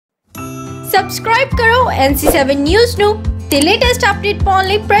Subscribe ਕਰੋ NC7 news ਨੂੰ ਤੇ ਲੇਟੈਸਟ ਅਪਡੇਟ ਪਾਉਣ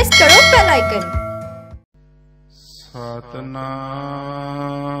ਲਈ ਪ੍ਰੈਸ ਕਰੋ ਬੈਲ ਆਈਕਨ। ਸਤਨਾਮ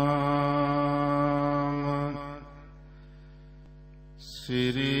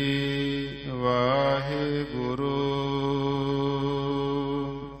ਸ੍ਰੀ ਵਾਹਿਗੁਰੂ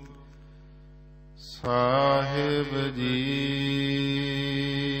ਸਾਹਿਬ ਜੀ।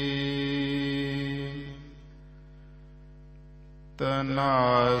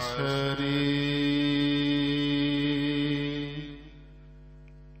 ਤਨਾਸਰੀ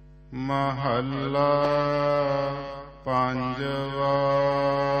ਮਹੱਲਾ ਪੰਜਵਾ।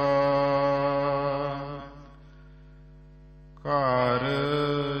 ਘਰ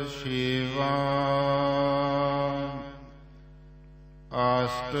ਸ਼ਿਵਾ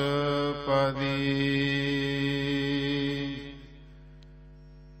ਅਸ਼ਟਪਦੀ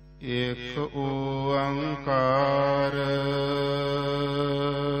ਇਕ ਓੰਕਾਰ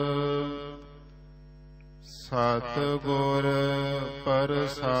ਸਤਿਗੁਰ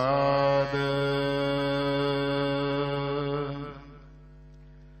ਪ੍ਰਸਾਦ।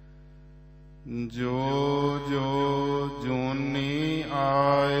 ਜੋ ਜੋ ਜੂਨੀ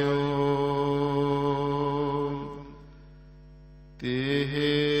ਆਇਓ ਤਿਹ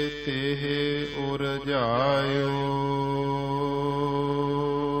ਤਿਹ ਉਰਜਾਇਓ।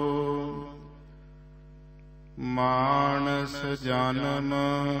 ਮਾਨਸ ਜਨਮ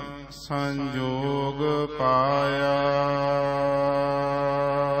ਸੰਜੋਗ ਪਾਇਆ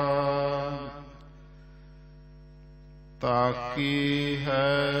ਤਾਕੀ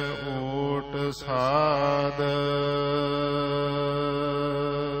ਹੈ ਓਟ ਸਾਧ।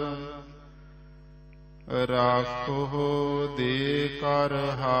 ਰਾਖੋ ਦੇ ਕਰ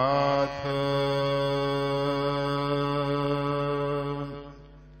ਹਾਥ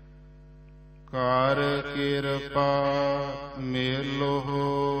ਕਰ ਕਿਰਪਾ ਮੇਲੋ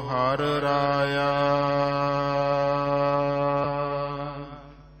ਹਰ ਰਾਇਆ।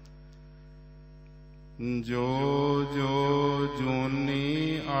 ਜੋ ਜੋ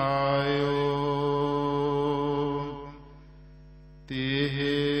ਜੂਨੀ ਆਇਓ ਤਿਹ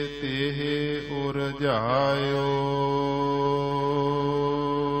ਤਿਹ ਉਰਜਾਇਓ।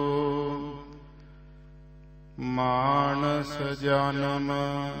 ਮਾਨਸ ਜਨਮ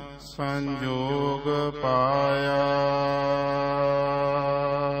ਸੰਜੋਗ ਪਾਇਆ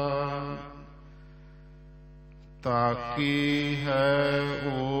ਤਾਕੀ ਹੈ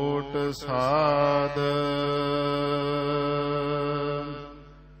ਓਟ ਸਾਧ।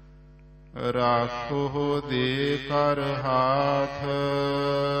 ਰਾਖੋ ਦੇ ਕਰ ਹਾਥ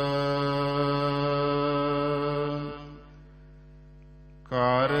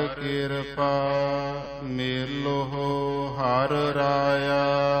ਕਰ ਕਿਰਪਾ ਮੇਲੋ ਹਰ ਰਾਇਆ।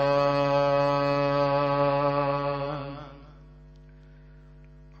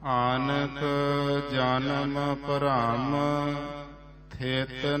 ਆਨਕ ਜਨਮ ਭਰਮ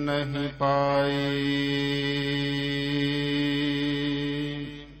ਥਿਤ ਨਹੀਂ ਪਾਈ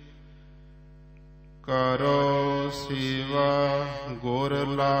ਕਰੋ ਸੇਵਾ ਗੁਰ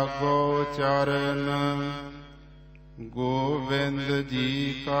ਲਾਗੋ ਚਰਨ। ਗੋਬਿੰਦ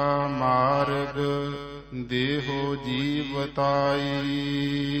ਜੀ ਕਾ ਮਾਰਗ ਦੇਹੋ ਜੀਵਤਾਈ।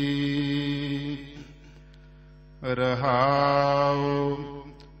 ਰਹਾਉ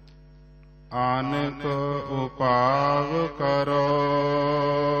ਆਨਕ ਉਪਾਵ ਕਰੋ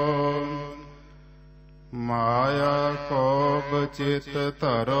ਮਾਇਆ ਕੋ ਬਚਿਤ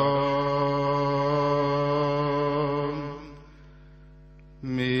ਧਰੋ।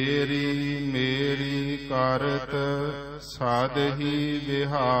 ਮੇਰੀ ਮੇਰੀ ਕਰਤ ਸਾਧ ਹੀ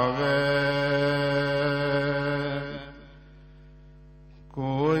ਵਿਹਾਵੈ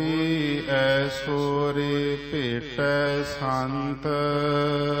ਕੋਈ ਐਸੋ ਰੇ ਭੇਟੈ ਸੰਤ।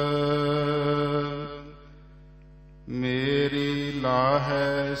 ਮੇਰੀ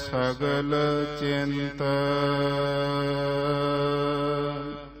ਲਾਹੈ ਸਗਲ ਚਿੰਤ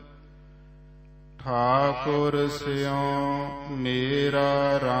ਠਾਕੁਰ ਸਿਉ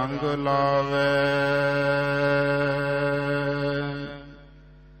ਮੇਰਾ ਰੰਗ ਲਾਵੈ।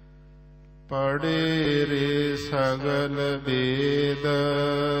 ਪੜ੍ਹੇ ਰੇ ਸਗਲ ਵੇਦ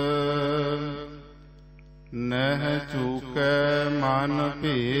ਨਹਿ ਚੂਕੈ ਮਨ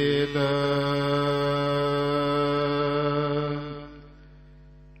ਭੇਦ।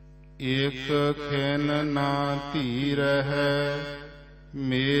 ਇਕ ਖਿਨ ਨਾ ਧੀ ਰਹੈ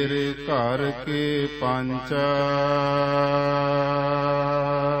ਮੇਰੇ ਘਰ ਕੇ ਪੰਚਾ।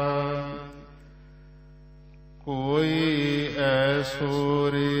 ਕੋਈ ਐਸੋ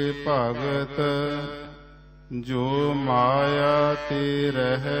ਰੇ ਭਗਤ ਜੋ ਮਾਇਆ ਤੇ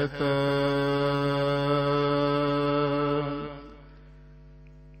ਰਹਿਤ।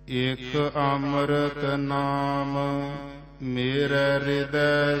 ਇੱਕ ਅੰਮ੍ਰਿਤ ਨਾਮ ਮੇਰੇ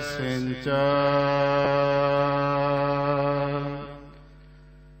ਹਿਰਦੈ ਸਿੰਚਾ,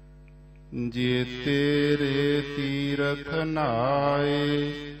 ਜੇ ਤੇਰੇ ਤੀਰਥ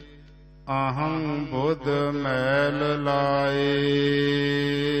ਨਾਏ ਅਹੰ ਬੁੱਧ ਮੈਲ ਲਾਏ।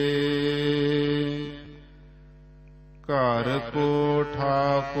 ਘਰ ਕੋ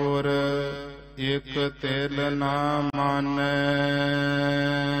ਠਾਕੁਰ ਇਕ ਤਿਲ ਨਾ ਮਾਨੈ,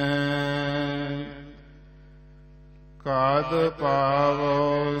 ਕਾਦ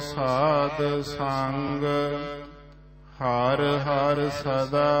ਪਾਵੋ ਸਾਧ ਸੰਗ ਹਰ ਹਰ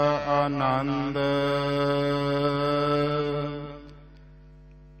ਸਦਾ ਆਨੰਦ।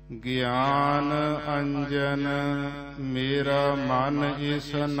 ਗਿਆਨ ਅੰਜਨ ਮੇਰਾ ਮਨ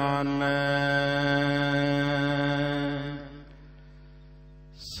ਇਸਨਾਨੈ,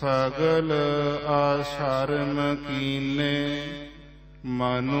 ਸਗਲ ਆਸ਼ਰਮ ਕੀਨੇ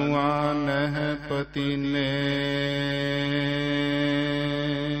ਮਨੁਆ ਨਹਿ ਪਤੀਨੇ।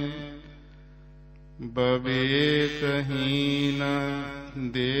 ਬਵੇਕਹੀਨ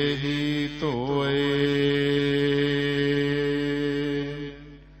ਦੇਹੀ ਧੋਏ,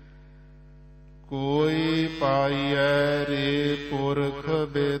 ਕੋਈ ਪਾਈਐ ਰੇ ਪੁਰਖ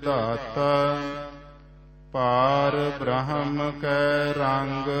ਵਿਧਾਤਾ। ਪਾਰ ਬ੍ਰਹਮ ਕੈ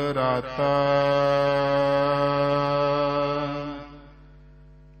ਰੰਗ ਰਾਤਾ,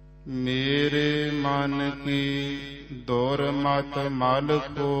 ਮੇਰੇ ਮਨ ਕੀ ਦੁਰਮਤ ਮਲ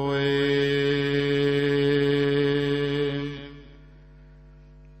ਕੋਏ।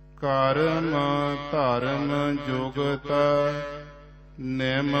 ਕਰਮ ਧਰਮ ਜੁਗਤ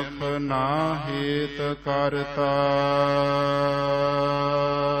ਨਿਮਖ ਨਾ ਹੇਤ ਕਰਤਾ।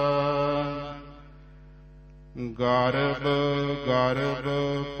 ਗਰਭ ਗਰਭ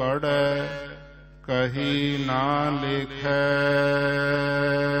ਪੜੈ ਕਹੀ ਨਾ ਲਿਖੈ,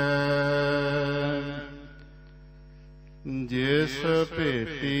 ਜਿਸ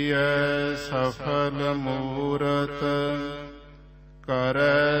ਭੇਟੀਐ ਸਫਲ ਮੂਰਤ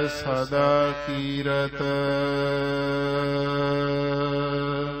ਕਰੈ ਸਦਾ ਕੀਰਤ।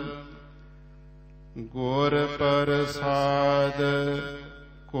 ਗੁਰ ਪ੍ਰਸਾਦ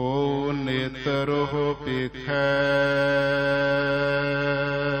ਕੋ ਨੇਤਰੋ ਪੇਖੈ,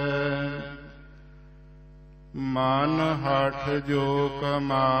 ਮਨ ਹਠ ਜੋ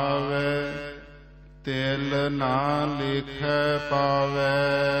ਕਮਾਵੈ ਤਿਲ ਨਾ ਲਿਖੈ ਪਾਵੈ।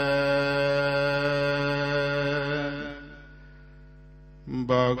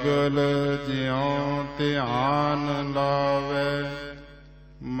 ਬਗਲ ਜਿਉ ਧਿਆਨ ਲਾਵੈ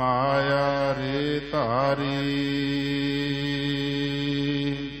ਮਾਇਆ ਰੇ ਧਾਰੀ।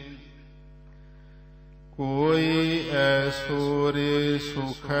 ਕੋਈ ਐਸੋ ਰੇ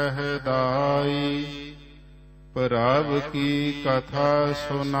ਸੁਖਹਿ ਦਾਈ, ਪ੍ਰਭ ਕੀ ਕਥਾ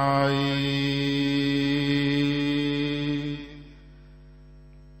ਸੁਨਾਈ।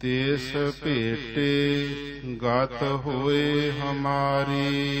 ਤਿਸ ਭੇਟੇ ਗਤ ਹੋਏ ਹਮਾਰੀ,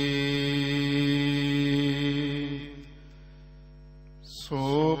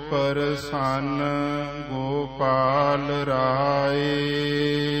 ਸੋ ਪ੍ਰਸੰਨ ਗੋਪਾਲ ਰਾਏ।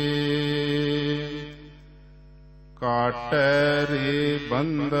 ਕਾਟੈ ਰੇ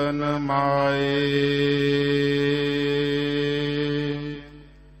ਬੰਧਨ ਮਾਏ,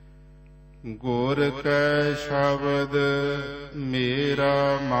 ਗੁਰ ਕੈ ਸ਼ਬਦ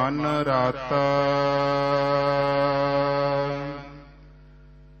ਮੇਰਾ ਮਨ ਰਾਤਾ।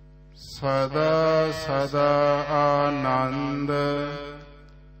 ਸਦਾ ਸਦਾ ਆਨੰਦ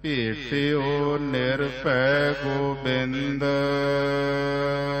ਭੇਟਿਓ ਨਿਰਭੈ ਗੋਬਿੰਦ।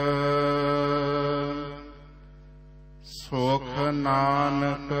 ਸੁਖ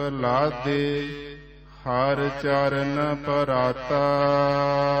ਨਾਨਕ ਲਾਦੇ ਹਰ ਚਰਨ ਪਰਾਤਾ।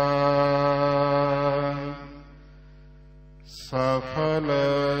 ਸਫਲ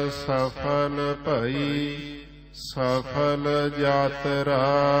ਸਫਲ ਭਈ ਸਫਲ ਯਾਤਰਾ।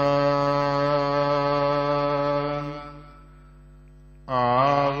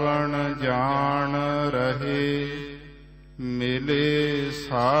 ਆਵਣ ਜਾਣ ਰਹੇ ਮਿਲੇ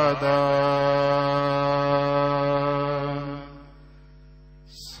ਸਾਦਾ।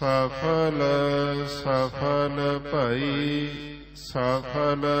 ਸਫਲ ਸਫਲ ਭਈ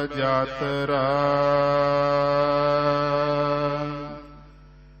ਸਫਲ ਯਾਤਰਾ।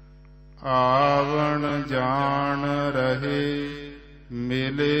 ਆਵਣ ਜਾਣ ਰਹੇ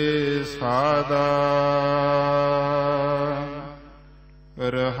ਮਿਲੇ ਸਾਦਾ।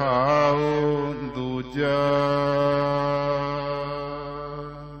 ਰਹਾਉ ਦੂਜਾ।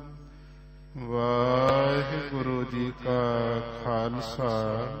 ਵਾਹਿਗੁਰੂ ਜੀ ਕਾ ਖਾਲਸਾ,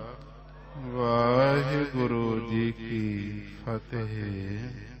 ਵਾਹਿਗੁਰੂ ਜੀ ਕੀ ਫਤਿਹ।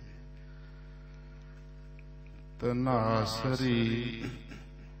 ਤਨਾਸਰੀ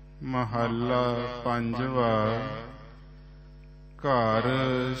ਮਹੱਲਾ ਪੰਜਵਾ। ਘਰ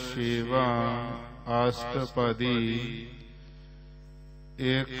ਛੇਵਾ ਅਸ਼ਟਪਦੀ।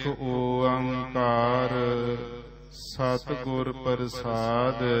 ਇਕ ਓੰਕਾਰ ਸਤਿਗੁਰ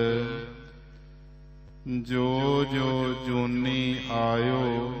ਪ੍ਰਸਾਦ। ਜੋ ਜੋ ਜੂਨੀ ਆਇਓ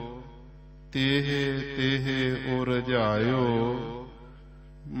ਤਿਹ ਤਿਹ ਉਰਜਾਇਓ।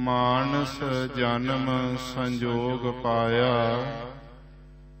 ਮਾਨਸ ਜਨਮ ਸੰਜੋਗ ਪਾਇਆ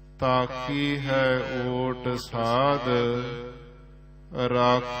ਤਾਕੀ ਹੈ ਓਟ ਸਾਧ।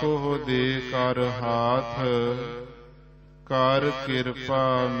 ਰਾਖੋ ਦੇ ਕਰ ਹਾਥ ਕਰ ਕਿਰਪਾ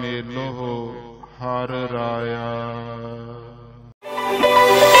ਮੇਲੋ ਹਰ Raya.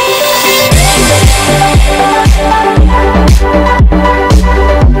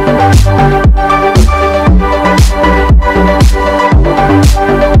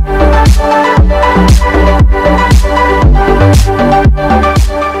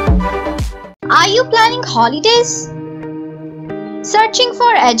 Are you planning holidays? Searching for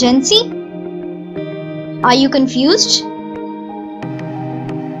agency? Are you confused?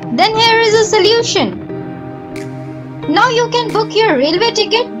 Then here is a solution. Now you can book your railway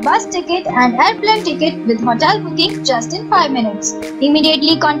ticket, bus ticket and airplane ticket with hotel booking just in 5 minutes.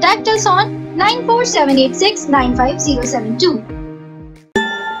 Immediately contact us on 94786 95072.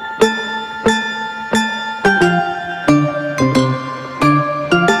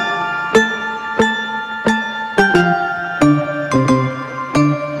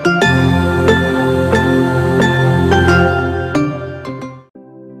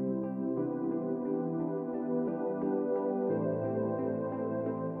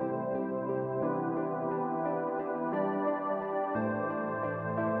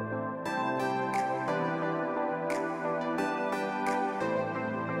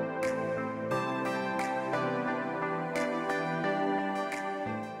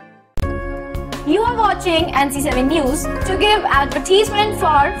 You are watching NC7 News. To give advertisement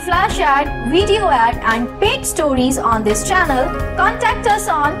for flash ad, video ad and paid stories on this channel, contact us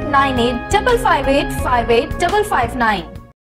on 9855858559.